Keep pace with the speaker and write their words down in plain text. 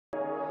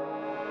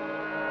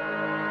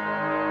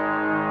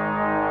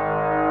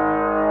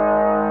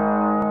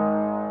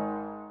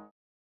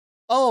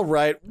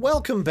Alright,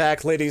 welcome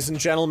back ladies and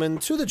gentlemen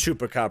to the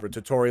Chupacabra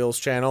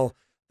tutorials channel.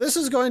 This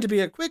is going to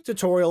be a quick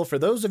tutorial for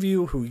those of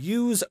you who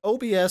use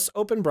OBS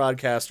Open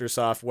Broadcaster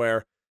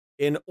software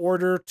in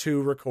order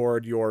to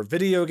record your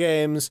video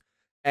games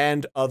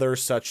and other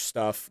such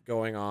stuff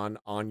going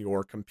on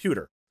your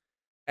computer.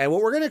 And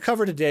what we're going to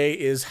cover today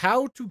is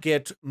how to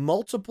get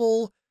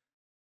multiple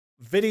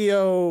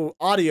audio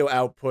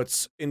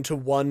outputs into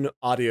one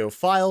audio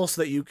file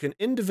so that you can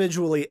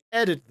individually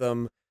edit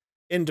them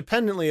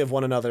independently of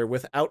one another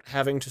without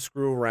having to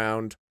screw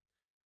around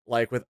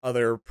like with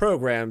other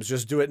programs.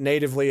 Just do it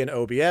natively in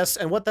OBS,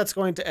 and what that's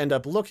going to end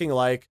up looking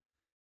like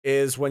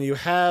is when you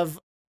have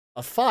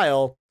a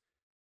file,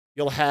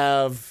 you'll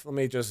have, let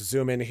me just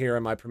zoom in here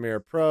on my Premiere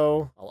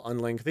Pro, I'll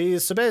unlink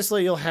these. So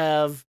basically you'll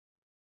have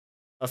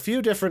a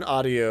few different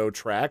audio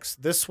tracks.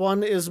 This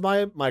one is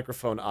my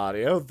microphone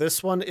audio,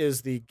 this one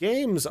is the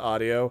game's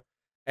audio,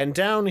 and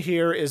down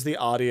here is the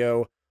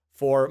audio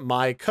for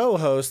my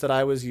co-host that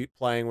I was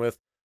playing with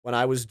when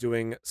I was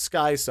doing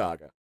Sky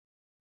Saga.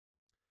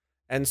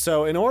 And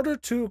so in order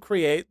to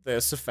create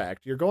this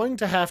effect, you're going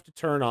to have to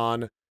turn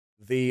on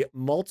the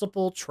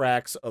multiple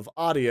tracks of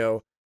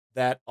audio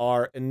that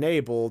are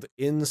enabled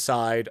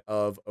inside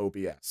of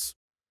OBS.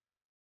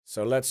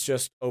 So let's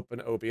just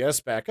open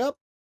OBS back up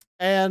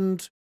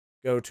and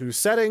go to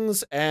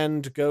Settings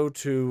and go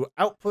to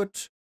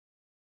Output.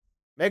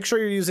 Make sure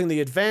you're using the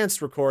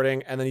advanced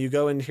recording, and then you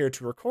go in here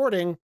to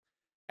Recording.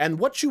 And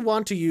what you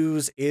want to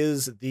use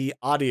is the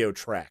audio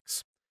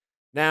tracks.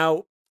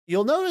 Now,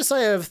 you'll notice I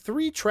have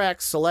 3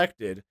 tracks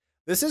selected.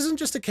 This isn't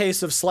just a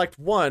case of select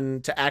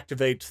one to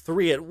activate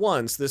 3 at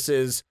once. This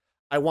is,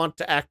 I want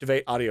to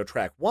activate audio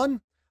track 1,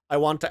 I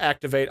want to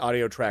activate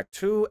audio track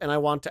 2, and I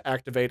want to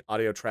activate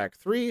audio track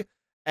 3.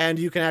 And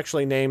you can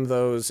actually name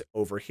those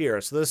over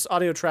here. So this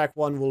audio track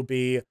 1 will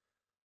be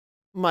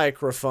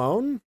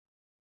microphone.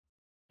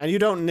 And you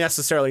don't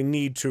necessarily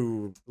need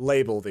to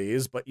label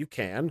these, but you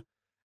can.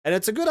 And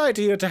it's a good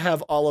idea to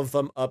have all of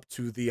them up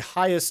to the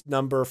highest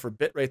number for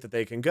bitrate that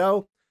they can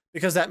go,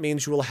 because that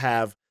means you will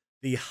have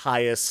the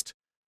highest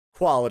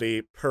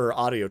quality per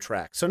audio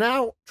track. So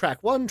now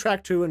track 1,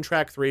 track 2, and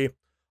track 3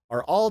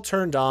 are all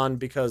turned on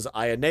because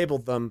I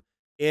enabled them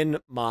in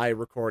my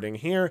recording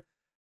here.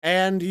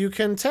 And you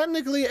can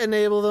technically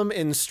enable them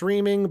in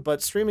streaming,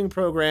 but streaming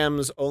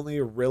programs only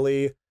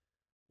really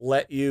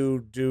let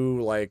you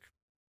do like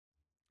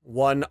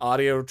one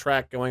audio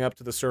track going up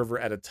to the server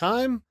at a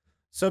time.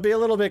 So be a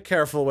little bit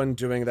careful when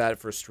doing that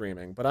for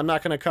streaming, but I'm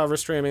not going to cover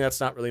streaming.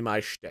 That's not really my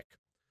shtick.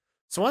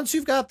 So once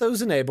you've got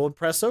those enabled,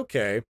 press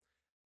OK,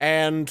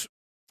 and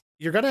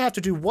you're going to have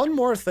to do one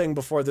more thing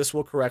before this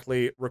will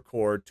correctly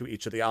record to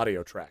each of the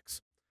audio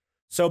tracks.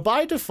 So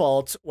by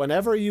default,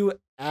 whenever you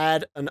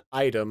add an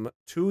item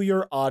to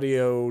your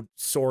audio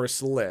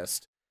source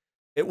list,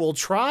 it will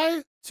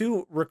try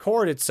to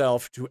record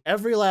itself to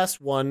every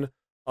last one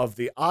of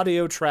the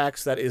audio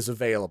tracks that is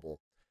available.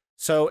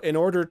 So in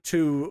order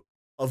to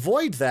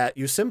avoid that,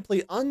 you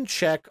simply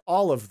uncheck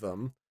all of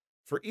them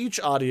for each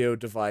audio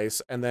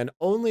device and then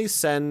only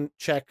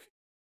check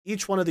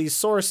each one of these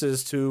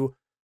sources to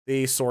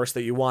the source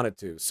that you want it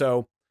to.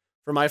 So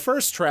for my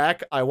first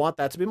track, I want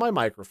that to be my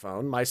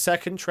microphone. My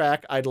second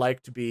track, I'd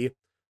like to be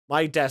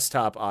my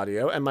desktop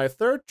audio. And my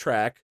third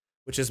track,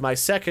 which is my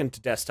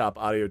second desktop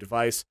audio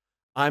device,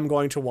 I'm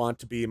going to want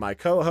to be my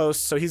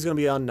co-host. So he's going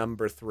to be on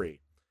number 3.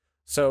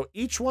 So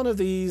each one of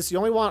these, you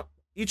only want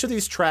each of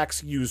these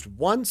tracks used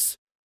once,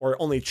 or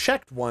only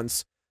checked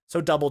once, so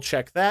double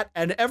check that.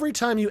 And every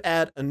time you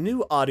add a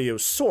new audio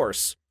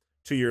source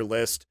to your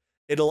list,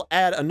 it'll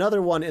add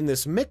another one in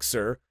this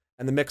mixer,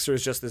 and the mixer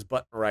is just this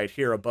button right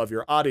here above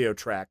your audio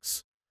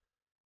tracks.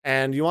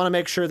 And you want to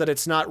make sure that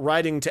it's not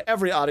writing to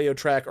every audio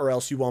track, or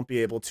else you won't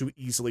be able to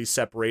easily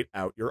separate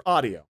out your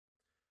audio.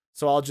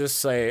 So I'll just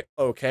say,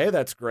 okay,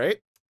 that's great.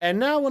 And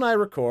now when I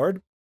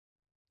record,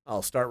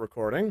 I'll start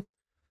recording.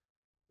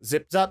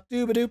 Zip zop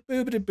doo ba doop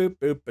boo ba doop boop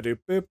boop ba doop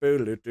boop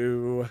boo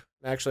doo.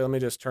 Actually, let me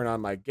just turn on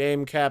my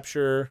game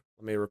capture.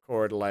 Let me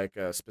record like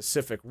a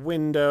specific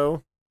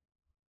window.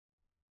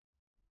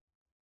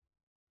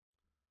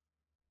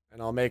 And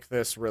I'll make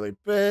this really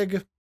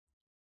big.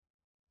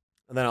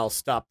 And then I'll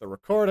stop the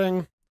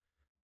recording.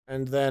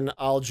 And then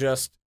I'll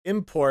just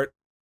import,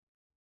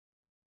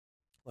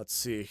 let's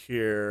see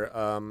here,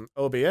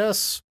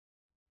 OBS.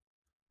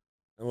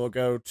 And we'll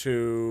go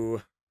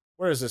to,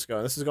 where is this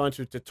going? This is going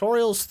to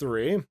Tutorials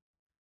 3.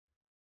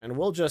 And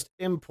we'll just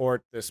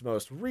import this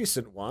most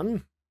recent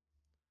one.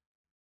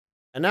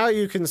 And now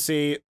you can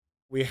see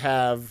we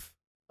have,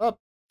 oh,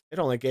 it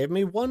only gave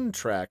me 1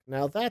 track.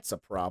 Now that's a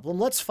problem.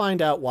 Let's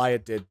find out why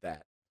it did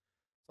that.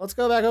 Let's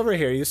go back over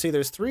here. You see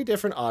there's 3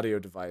 different audio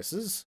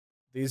devices.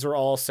 These are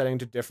all setting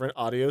to different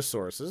audio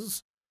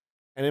sources.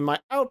 And in my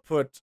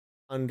output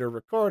under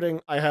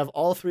recording, I have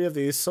all 3 of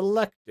these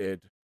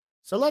selected.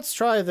 So let's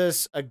try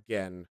this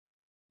again.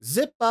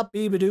 Zip bop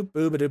bee ba doop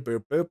boo ba doop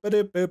boop boop ba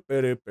doop boop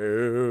ba doop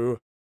boo.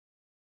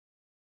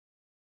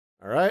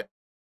 All right,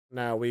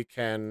 now we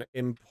can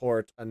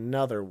import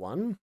another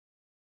one.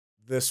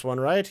 This one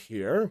right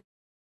here.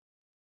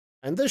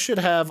 And this should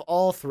have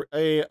all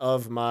three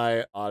of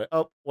my audio.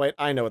 Oh, wait,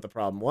 I know what the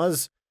problem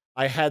was.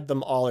 I had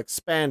them all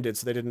expanded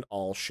so they didn't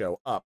all show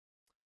up.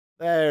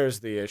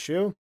 There's the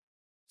issue.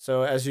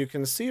 So as you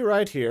can see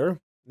right here,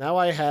 now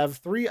I have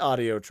 3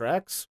 audio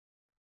tracks.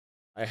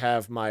 I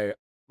have my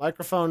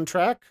microphone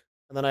track,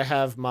 and then I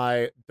have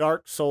my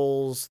Dark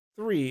Souls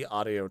 3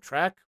 audio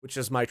track, which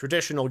is my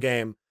traditional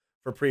game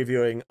for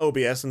previewing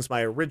OBS, since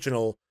my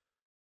original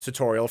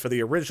tutorial for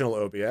the original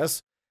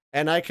OBS.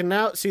 And I can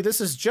now see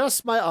this is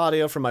just my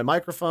audio from my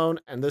microphone,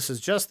 and this is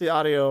just the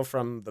audio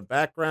from the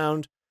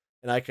background.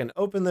 And I can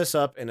open this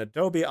up in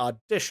Adobe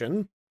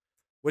Audition,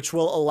 which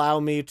will allow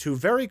me to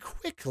very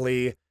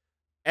quickly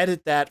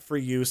edit that for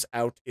use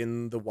out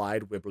in the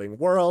wide wibbling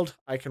world.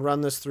 I can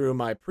run this through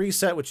my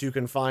preset, which you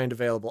can find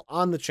available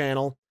on the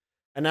channel.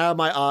 And now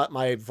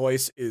my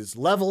voice is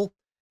level.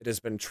 It has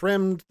been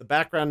trimmed, the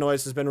background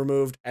noise has been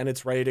removed, and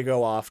it's ready to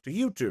go off to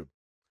YouTube.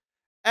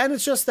 And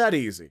it's just that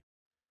easy.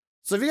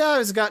 So if you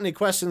guys got any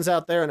questions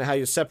out there on how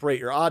you separate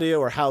your audio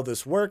or how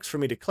this works for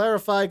me to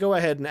clarify, go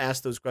ahead and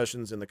ask those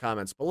questions in the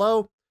comments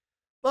below.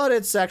 But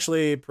it's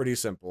actually pretty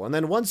simple. And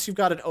then once you've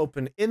got it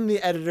open in the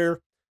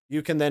editor,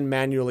 you can then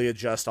manually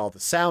adjust all the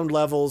sound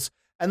levels.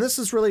 And this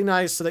is really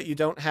nice so that you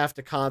don't have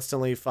to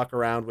constantly fuck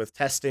around with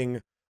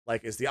testing,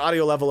 like, is the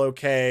audio level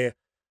okay?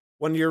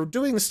 When you're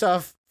doing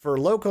stuff for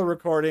local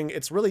recording,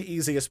 it's really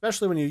easy,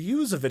 especially when you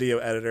use a video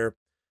editor,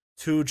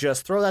 to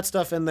just throw that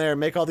stuff in there,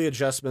 make all the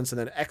adjustments, and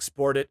then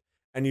export it.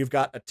 And you've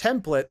got a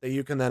template that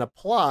you can then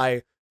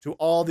apply to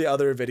all the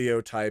other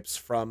video types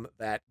from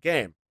that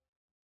game.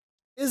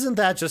 Isn't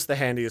that just the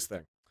handiest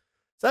thing?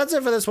 So that's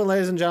it for this one,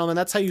 ladies and gentlemen.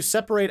 That's how you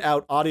separate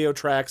out audio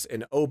tracks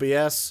in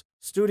OBS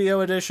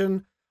Studio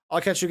Edition.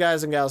 I'll catch you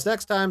guys and gals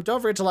next time.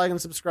 Don't forget to like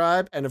and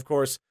subscribe, and of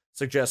course,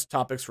 suggest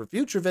topics for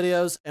future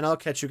videos, and I'll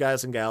catch you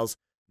guys and gals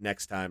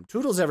next time.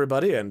 Toodles,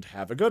 everybody, and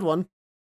have a good one.